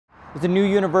There's a new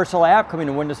universal app coming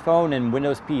to Windows Phone and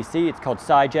Windows PC. It's called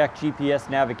Sygic GPS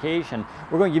Navigation.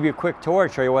 We're going to give you a quick tour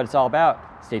and show you what it's all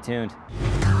about. Stay tuned.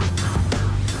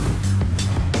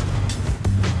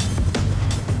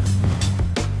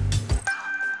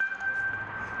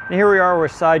 And here we are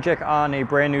with Sygic on a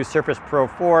brand new Surface Pro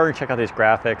 4. Check out these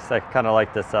graphics. I kind of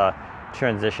like this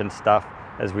transition stuff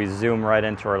as we zoom right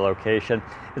into our location.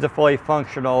 It's a fully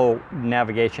functional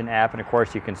navigation app, and of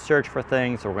course you can search for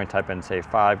things. So we're going to type in, say,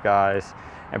 Five Guys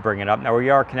and bring it up. Now we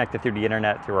are connected through the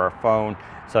internet through our phone,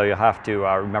 so you'll have to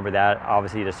remember that.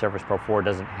 Obviously the Surface Pro 4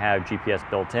 doesn't have GPS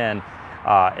built in.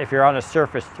 If you're on a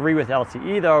Surface 3 with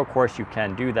LTE though, of course you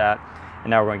can do that.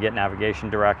 And now we're going to get navigation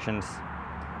directions,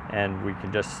 and we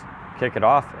can just kick it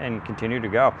off and continue to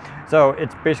go. So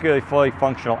it's basically a fully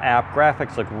functional app.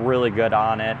 Graphics look really good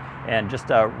on it, and just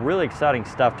really exciting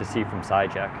stuff to see from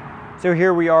Sygic. So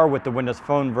here we are with the Windows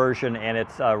Phone version, and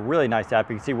it's a really nice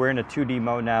app. You can see we're in a 2D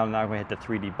mode now. Now I'm going to hit the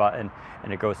 3D button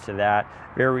and it goes to that.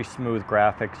 Very smooth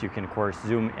graphics. You can of course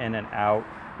zoom in and out,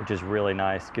 which is really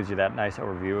nice. Gives you that nice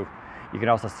overview. You can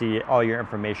also see all your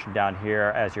information down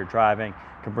here as you're driving.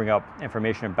 You can bring up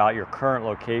information about your current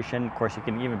location. Of course, you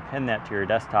can even pin that to your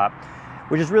desktop,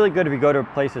 which is really good if you go to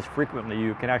places frequently.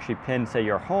 You can actually pin, say,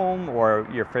 your home or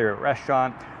your favorite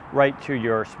restaurant right to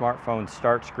your smartphone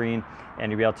start screen, and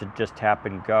you'll be able to just tap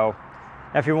and go.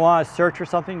 Now, if you want to search for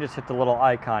something, just hit the little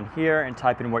icon here and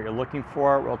type in what you're looking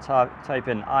for. We'll type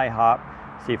in IHOP,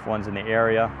 see if one's in the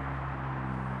area.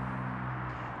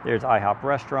 There's IHOP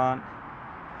restaurant.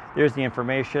 There's the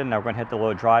information. Now we're going to hit the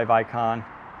little drive icon,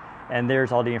 and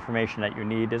there's all the information that you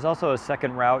need. There's also a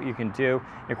second route you can do.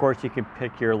 And of course, you can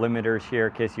pick your limiters here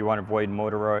in case you want to avoid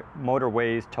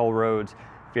motorways, toll roads,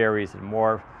 ferries, and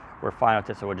more. We're fine with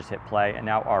it, so we'll just hit play, and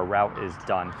now our route is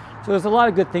done. So there's a lot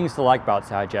of good things to like about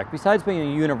Sygic. Besides being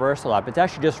a universal app, it's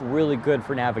actually just really good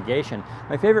for navigation.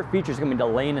 My favorite feature is going to be the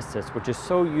lane assist, which is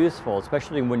so useful,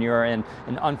 especially when you're in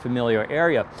an unfamiliar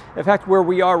area. In fact, where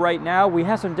we are right now, we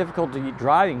have some difficulty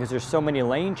driving because there's so many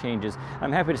lane changes.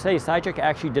 I'm happy to say Sygic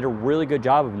actually did a really good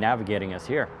job of navigating us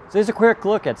here. So there's a quick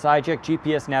look at Sygic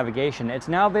GPS Navigation. It's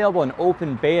now available in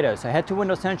open beta, so head to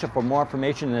Windows Central for more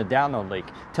information in the download link.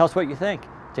 Tell us what you think.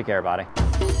 Take care,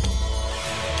 everybody.